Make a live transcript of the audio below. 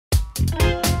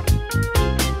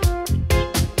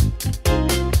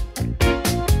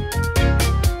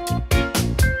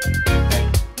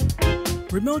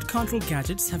Remote control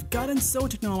gadgets have gotten so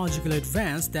technologically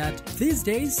advanced that these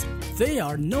days, they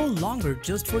are no longer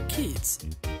just for kids.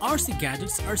 RC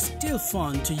gadgets are still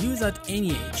fun to use at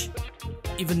any age.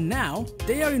 Even now,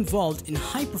 they are involved in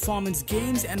high-performance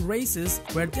games and races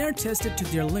where they are tested to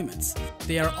their limits.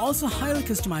 They are also highly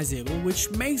customizable, which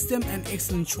makes them an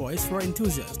excellent choice for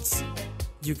enthusiasts.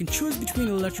 You can choose between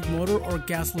electric motor or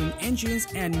gasoline engines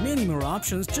and many more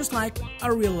options, just like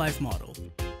a real-life model.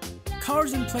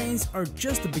 Cars and planes are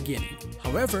just the beginning.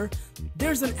 However,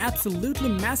 there's an absolutely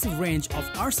massive range of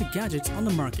RC gadgets on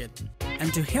the market.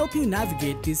 And to help you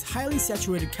navigate this highly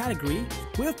saturated category,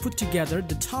 we have put together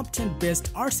the top 10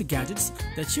 best RC gadgets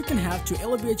that you can have to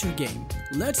elevate your game.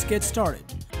 Let's get started.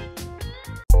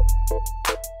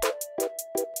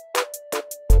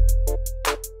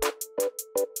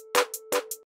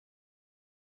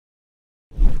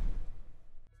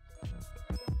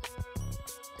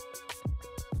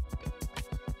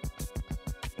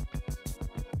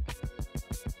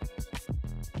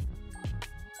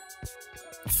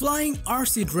 Flying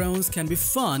RC drones can be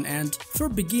fun, and for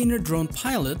beginner drone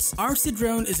pilots, RC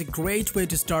drone is a great way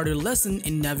to start your lesson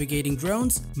in navigating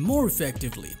drones more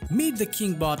effectively. Meet the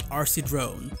KingBot RC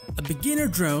drone, a beginner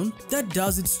drone that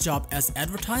does its job as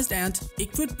advertised and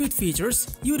equipped with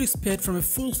features you'd expect from a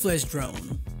full-fledged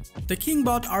drone. The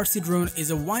KingBot RC drone is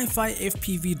a Wi-Fi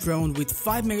FPV drone with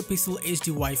 5-megapixel HD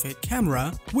Wi-Fi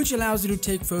camera, which allows you to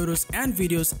take photos and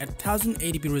videos at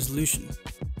 1080p resolution.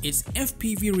 Its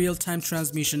FPV real-time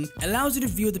transmission allows you to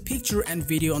view the picture and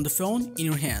video on the phone in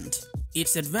your hand.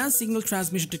 Its advanced signal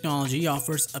transmission technology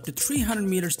offers up to 300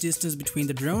 meters distance between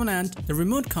the drone and the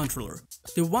remote controller.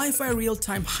 The Wi-Fi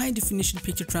real-time high-definition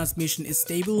picture transmission is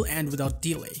stable and without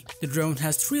delay. The drone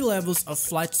has 3 levels of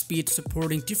flight speed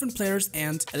supporting different players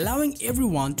and allowing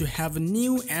everyone to have a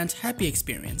new and happy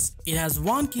experience. It has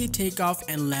one-key takeoff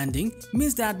and landing,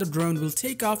 means that the drone will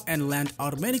take off and land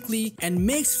automatically and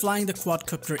makes flying the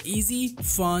quadcopter easy,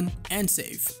 fun, and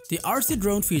safe. The RC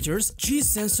drone features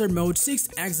G-Sensor Mode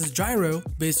 6-axis gyro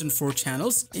based on 4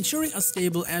 channels, ensuring a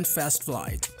stable and fast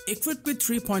flight. Equipped with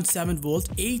 3.7-volt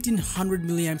 1800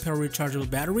 mAh rechargeable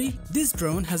battery, this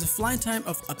drone has a flight time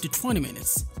of up to 20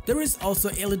 minutes. There is also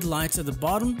LED lights at the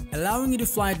bottom, allowing you to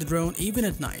fly the drone even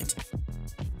at night.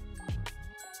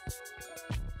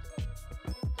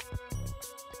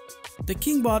 The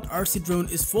KingBot RC drone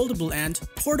is foldable and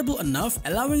portable enough,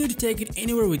 allowing you to take it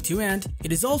anywhere with you, and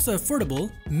it is also affordable,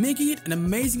 making it an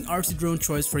amazing RC drone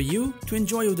choice for you to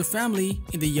enjoy with the family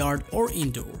in the yard or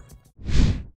indoor.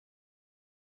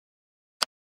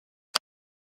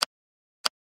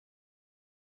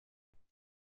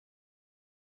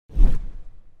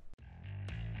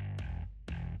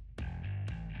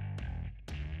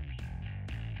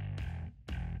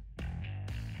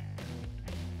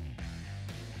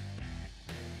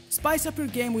 Spice up your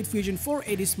game with Fusion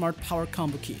 480 Smart Power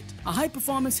Combo Kit, a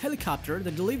high-performance helicopter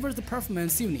that delivers the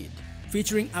performance you need.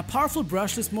 Featuring a powerful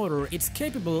brushless motor, it's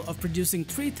capable of producing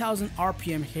 3000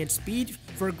 RPM head speed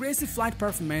for aggressive flight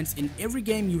performance in every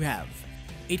game you have.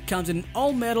 It comes in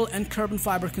all-metal and carbon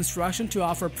fiber construction to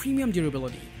offer premium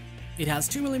durability. It has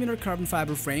 2mm carbon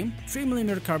fiber frame,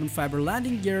 3mm carbon fiber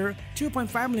landing gear,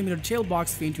 2.5mm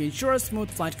tailbox fin to ensure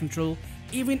smooth flight control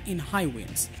even in high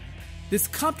winds. This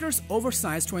copter's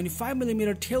oversized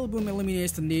 25mm tail boom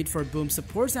eliminates the need for boom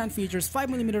supports and features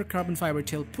 5mm carbon fiber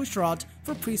tail push rod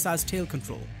for precise tail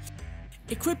control.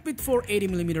 Equipped with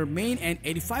 480mm main and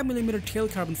 85mm tail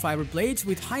carbon fiber blades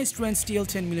with high-strength steel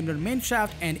 10mm main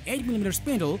shaft and 8mm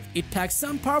spindle, it packs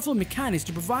some powerful mechanics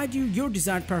to provide you your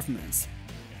desired performance.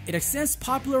 It accesses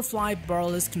popular fly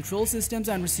barrelless control systems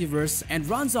and receivers and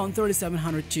runs on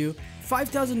 3700 to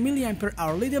 5000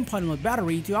 mAh lithium polymer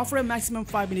battery to offer a maximum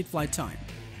 5-minute flight time.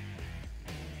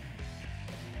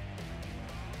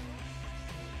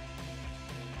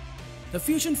 The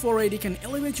Fusion 480 can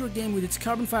elevate your game with its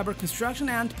carbon fiber construction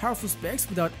and powerful specs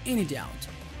without any doubt.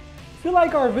 If you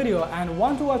like our video and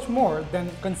want to watch more, then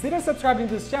consider subscribing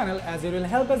to this channel as it will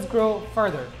help us grow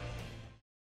further.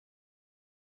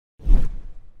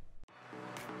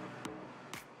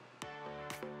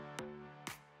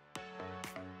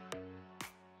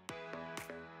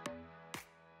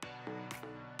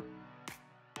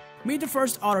 Meet the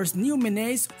First Order's new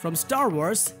menace from Star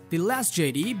Wars, The Last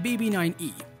Jedi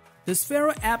BB-9E. The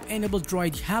Sphero App-Enabled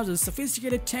Droid houses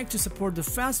sophisticated tech to support the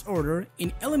First Order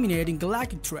in eliminating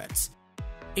galactic threats.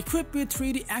 Equipped with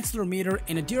 3D accelerometer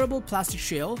and a durable plastic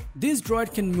shell, this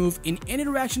droid can move in any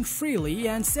direction freely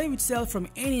and save itself from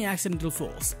any accidental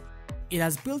falls. It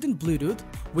has built-in Bluetooth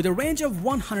with a range of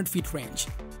 100 feet range.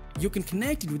 You can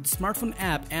connect it with the smartphone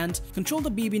app and control the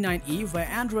BB-9E via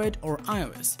Android or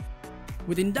iOS.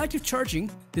 With inductive charging,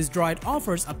 this droid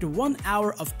offers up to 1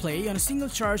 hour of play on a single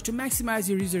charge to maximize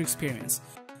your user experience.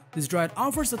 This droid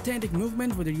offers authentic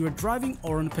movement whether you are driving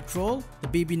or on patrol. The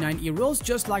BB-9E rolls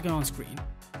just like an on-screen.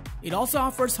 It also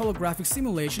offers holographic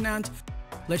simulation and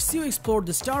lets you explore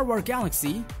the Star Wars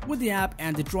galaxy with the app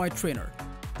and the droid trainer.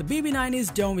 The BB-9E's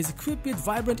dome is equipped with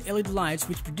vibrant LED lights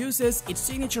which produces its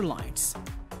signature lights.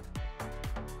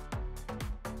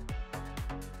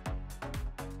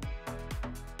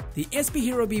 The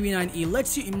Sphero BB-9E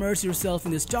lets you immerse yourself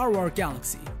in the Star Wars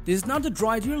galaxy. This is not the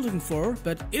droid you're looking for,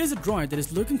 but it is a droid that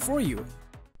is looking for you.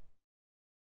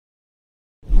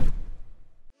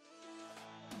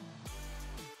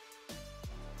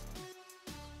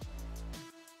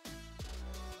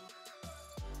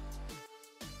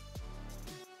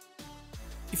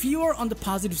 If you are on the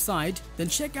positive side, then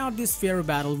check out this Sphero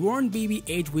Battle-Worn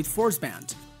BB-8 with Force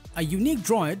Band, a unique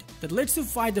droid that lets you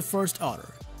fight the First Order.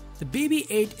 The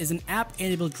BB-8 is an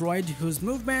app-enabled droid whose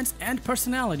movements and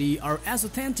personality are as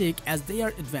authentic as they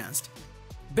are advanced.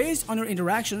 Based on your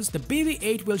interactions, the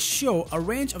BB-8 will show a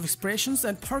range of expressions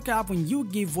and perk up when you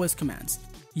give voice commands.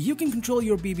 You can control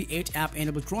your BB-8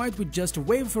 app-enabled droid with just a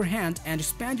wave of your hand and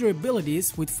expand your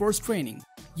abilities with force training.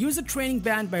 Use a training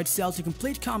band by itself to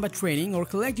complete combat training or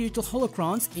collect digital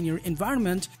holocrons in your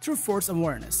environment through force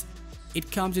awareness. It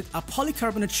comes with a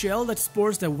polycarbonate shell that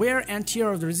supports the wear and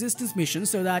tear of the resistance mission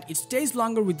so that it stays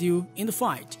longer with you in the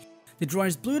fight. The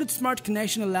droid's Bluetooth smart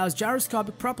connection allows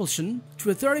gyroscopic propulsion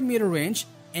to a 30-meter range,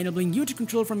 enabling you to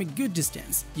control from a good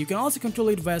distance. You can also control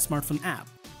it via smartphone app.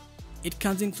 It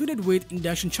comes included with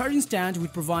induction charging stand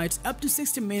which provides up to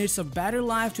 60 minutes of battery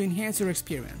life to enhance your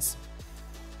experience.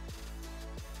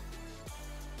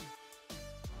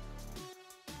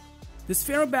 The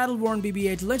Sphero Battle-Worn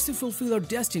BB-8 lets you fulfill your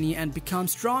destiny and become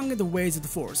strong in the ways of the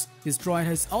Force. This droid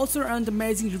has also earned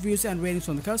amazing reviews and ratings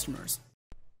from the customers.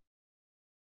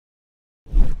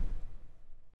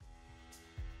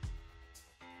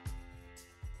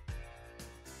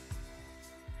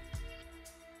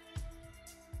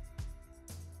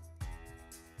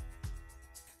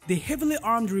 The heavily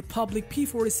armed Republic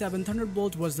P-47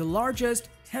 Thunderbolt was the largest,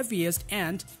 heaviest,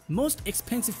 and most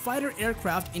expensive fighter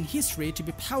aircraft in history to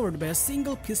be powered by a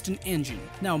single piston engine.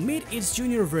 Now meet its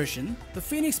junior version, the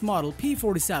Phoenix model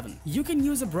P-47. You can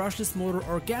use a brushless motor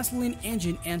or gasoline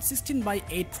engine and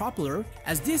 16x8 propeller,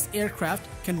 as this aircraft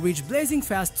can reach blazing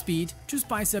fast speed to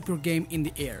spice up your game in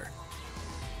the air.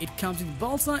 It comes with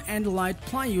balsa and light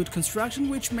plywood construction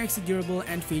which makes it durable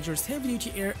and features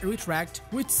heavy-duty air retract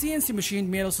with CNC machined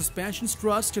metal suspension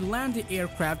struts to land the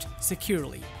aircraft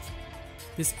securely.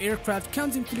 This aircraft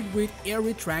comes included with air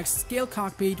retracts, scale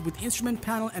cockpit with instrument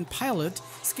panel and pilot,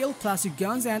 scale plastic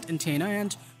guns and antenna,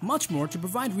 and much more to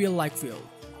provide real-life feel.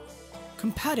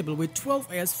 Compatible with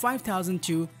 12S 5000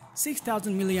 to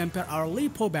 6000 mAh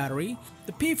LiPo battery,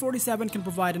 the P-47 can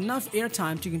provide enough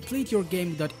airtime to complete your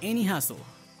game without any hassle.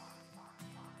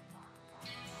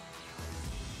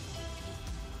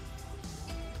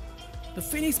 The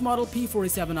Phoenix model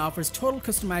P-47 offers total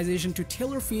customization to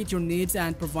tailor-fit your needs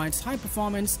and provides high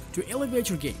performance to elevate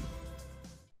your game.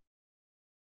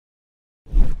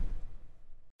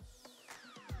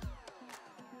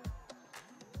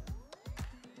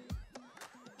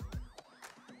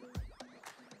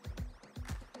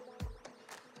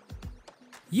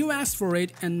 You asked for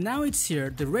it and now it's here,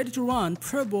 the ready-to-run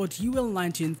ProBoat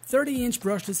UL19 30-inch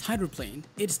brushless hydroplane.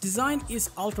 Its design is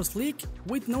ultra-sleek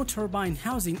with no turbine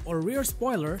housing or rear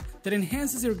spoiler that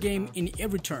enhances your game in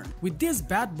every turn. With this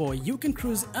bad boy, you can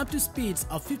cruise up to speeds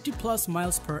of 50+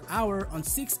 miles per hour on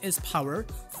 6S power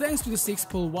thanks to the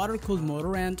 6-pole water-cooled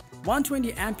motor and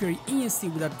 120 ampere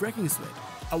ESC without breaking a sweat.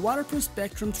 A waterproof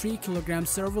Spectrum 3 kg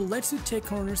servo lets you take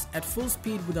corners at full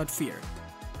speed without fear.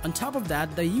 On top of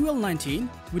that, the UL19,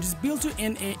 which is built to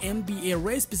NAMBA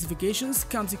race specifications,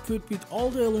 comes equipped with all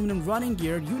the aluminum running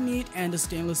gear you need and a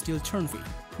stainless steel turn feed.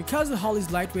 Because the hull is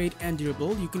lightweight and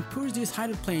durable, you can push this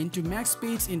hydroplane to max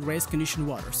speeds in race-conditioned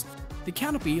waters. The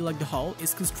canopy, like the hull,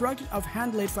 is constructed of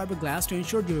hand-laid fiberglass to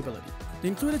ensure durability. The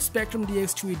included Spectrum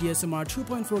DX2E DSMR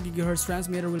 2.4 GHz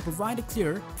transmitter will provide a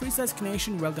clear, precise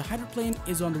connection while the hydroplane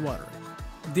is on the water.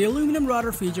 The aluminum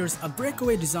rudder features a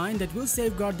breakaway design that will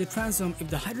safeguard the transom if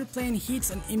the hydroplane hits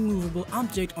an immovable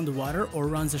object on the water or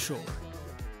runs ashore.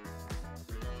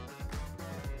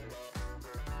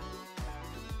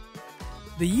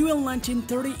 The UL19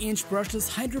 30-inch brushless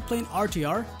hydroplane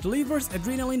RTR delivers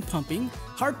adrenaline-pumping,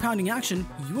 heart-pounding action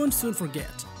you won't soon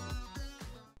forget.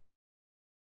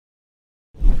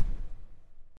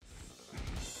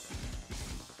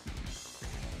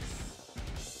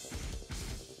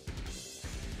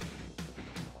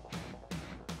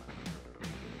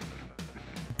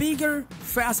 Bigger,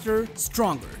 faster,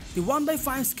 stronger. The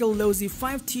 1x5 scale Losi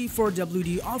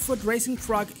 5T4WD off-road racing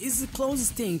truck is the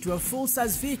closest thing to a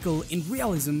full-size vehicle in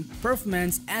realism,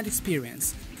 performance, and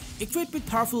experience. Equipped with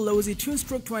powerful Losi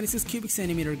 2-stroke 26 cubic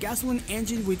centimeter gasoline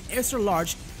engine with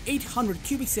extra-large 800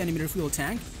 cubic centimeter fuel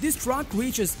tank, this truck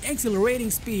reaches exhilarating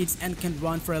speeds and can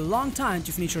run for a long time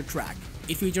to finish your track.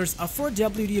 It features a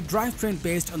 4WD drivetrain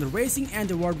based on the racing and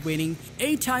award-winning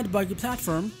 8-tied buggy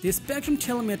platform, the Spectrum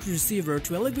telemetry receiver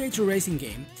to elevate your racing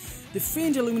game. The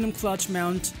finned aluminum clutch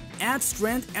mount adds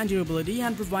strength and durability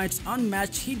and provides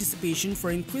unmatched heat dissipation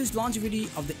for increased longevity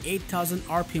of the 8000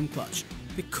 RPM clutch.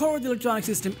 The core of the electronic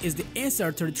system is the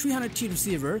SR3300T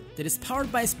receiver that is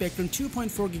powered by Spectrum 2.4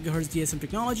 GHz DSM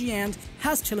technology and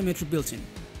has telemetry built in.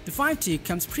 The 5T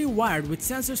comes pre-wired with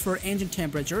sensors for engine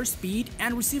temperature, speed,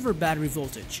 and receiver battery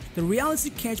voltage. The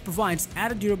realistic cage provides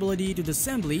added durability to the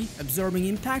assembly, absorbing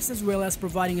impacts as well as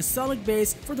providing a solid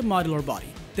base for the modular body.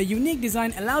 The unique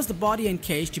design allows the body and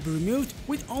cage to be removed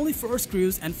with only 4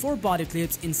 screws and 4 body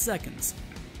clips in seconds.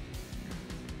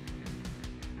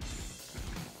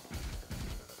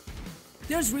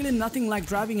 There's really nothing like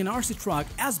driving an RC truck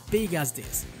as big as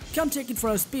this. Come take it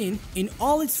for a spin in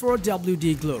all its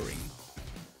 4WD glory.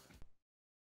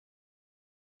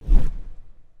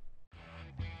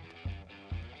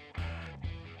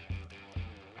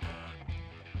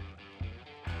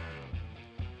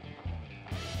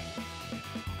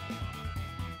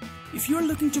 If you're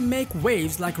looking to make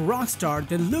waves like a Rockstar,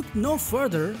 then look no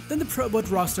further than the Boat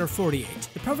Rockstar 48,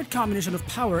 the perfect combination of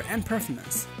power and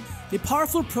performance. The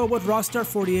powerful Boat Rockstar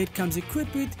 48 comes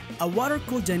equipped with a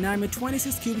water-cooled dynamic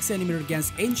 26 cubic centimeter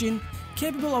gas engine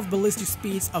capable of ballistic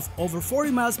speeds of over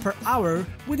 40 miles per hour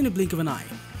within a blink of an eye.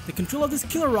 The control of this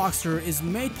killer Rockstar is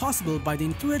made possible by the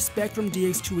included Spectrum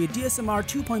DX2E DSMR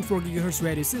 2.4 GHz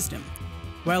radio system.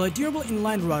 While a durable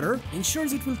inline rudder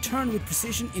ensures it will turn with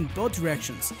precision in both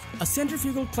directions, a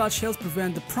centrifugal clutch helps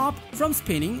prevent the prop from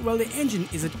spinning while the engine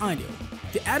is at idle.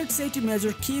 The added safety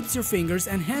measure keeps your fingers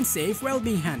and hands safe while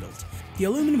being handled. The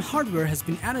aluminum hardware has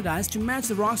been anodized to match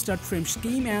the Rockstar trim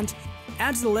scheme and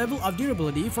adds the level of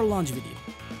durability for longevity.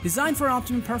 Designed for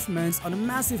optimum performance on a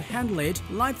massive hand-laid,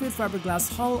 lightweight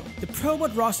fiberglass hull, the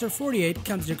Boat Rockstar 48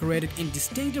 comes decorated in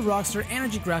distinctive Rockstar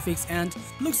energy graphics and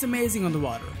looks amazing on the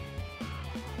water.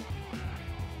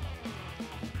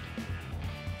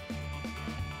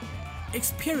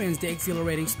 Experience the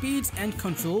exhilarating speeds and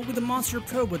control with the monster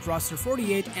Boat Rockstar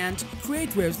 48 and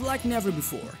create waves like never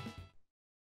before.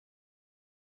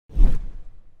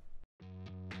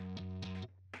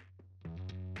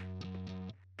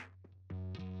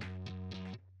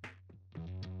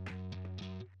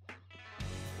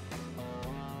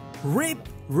 Rip,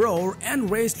 roar,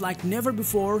 and race like never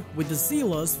before with the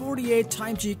Zelos 48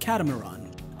 Type G Catamaran.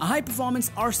 A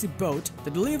high-performance RC boat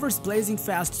that delivers blazing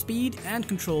fast speed and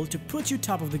control to put you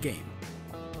top of the game.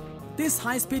 This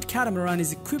high-speed catamaran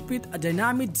is equipped with a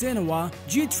dynamic Genoa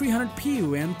G300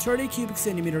 PUM 30 cubic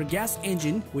centimeter gas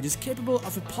engine which is capable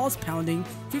of a pulse-pounding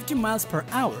 50 miles per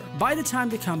hour. By the time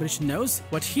the competition knows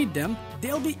what hit them,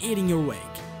 they'll be eating your wake.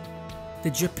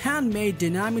 The Japan-made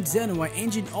dynamic Genoa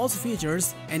engine also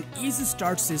features an easy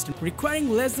start system requiring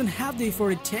less than half the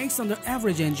effort it takes on the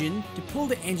average engine to pull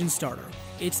the engine starter.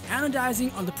 Its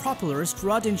anodizing on the propeller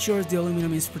strut ensures the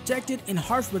aluminum is protected in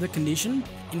harsh weather conditions,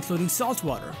 including salt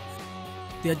water.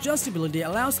 The adjustability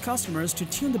allows customers to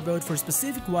tune the boat for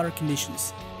specific water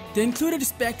conditions. The included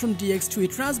Spectrum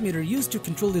DX2E transmitter used to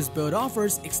control this boat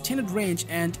offers extended range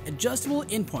and adjustable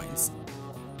endpoints.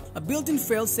 A built-in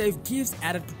failsafe gives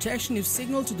added protection if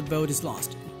signal to the boat is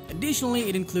lost. Additionally,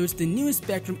 it includes the new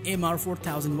Spectrum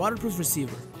MR4000 waterproof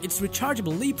receiver. Its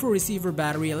rechargeable LiPo receiver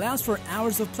battery allows for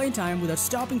hours of playtime without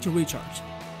stopping to recharge.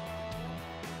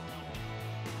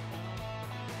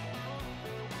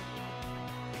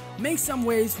 Make some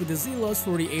waves with the Zelos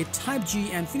 48 Type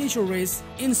G and finish your race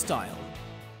in style.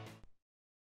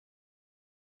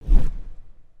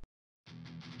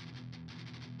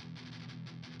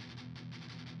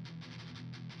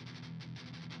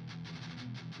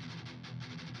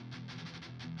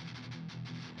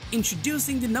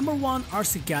 Introducing the #1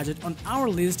 RC gadget on our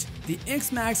list, the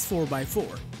X-MAXX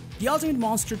 4x4. The ultimate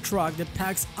monster truck that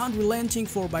packs unrelenting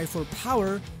 4x4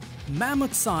 power,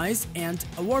 mammoth size, and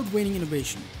award-winning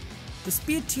innovation. The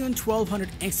speed-tuned 1200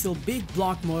 XL big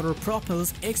block motor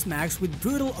propels X-MAXX with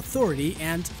brutal authority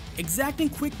and exacting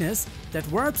quickness that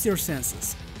warps your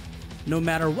senses. No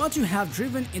matter what you have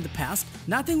driven in the past,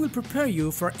 nothing will prepare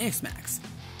you for X-MAXX.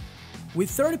 With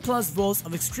 30+ volts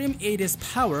of extreme ADS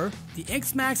power, the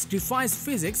X-MAXX defies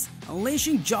physics,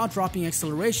 unleashing jaw-dropping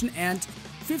acceleration and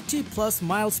 50+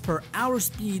 miles per hour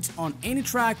speeds on any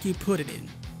track you put it in.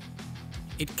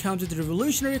 It comes with a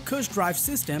revolutionary cush drive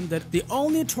system that the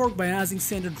all-new torque biasing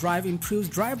center drive improves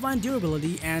driveline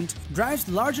durability and drives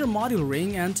larger module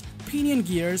ring and pinion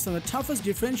gears on the toughest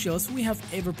differentials we have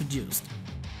ever produced.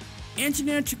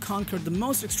 Engineered to conquer the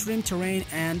most extreme terrain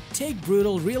and take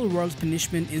brutal real-world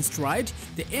punishment in stride,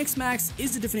 the X-MAXX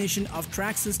is the definition of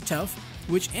Traxxas tough,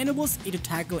 which enables it to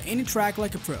tackle any track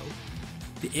like a pro.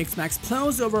 The X-MAXX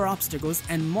plows over obstacles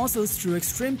and muscles through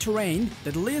extreme terrain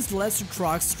that leaves lesser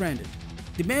trucks stranded.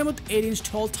 The mammoth 8-inch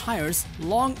tall tires,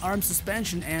 long arm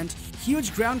suspension, and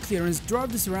huge ground clearance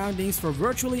drove the surroundings for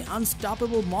virtually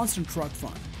unstoppable monster truck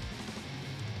fun.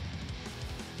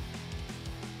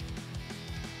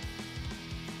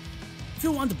 If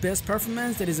you want the best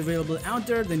performance that is available out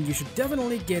there, then you should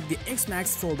definitely get the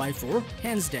X-MAXX 4x4,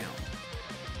 hands down.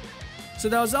 So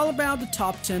that was all about the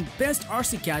top 10 best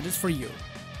RC gadgets for you.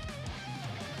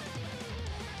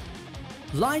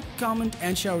 Like, comment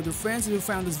and share with your friends if you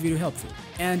found this video helpful.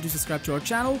 And do subscribe to our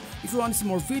channel if you want to see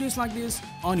more videos like this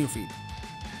on your feed.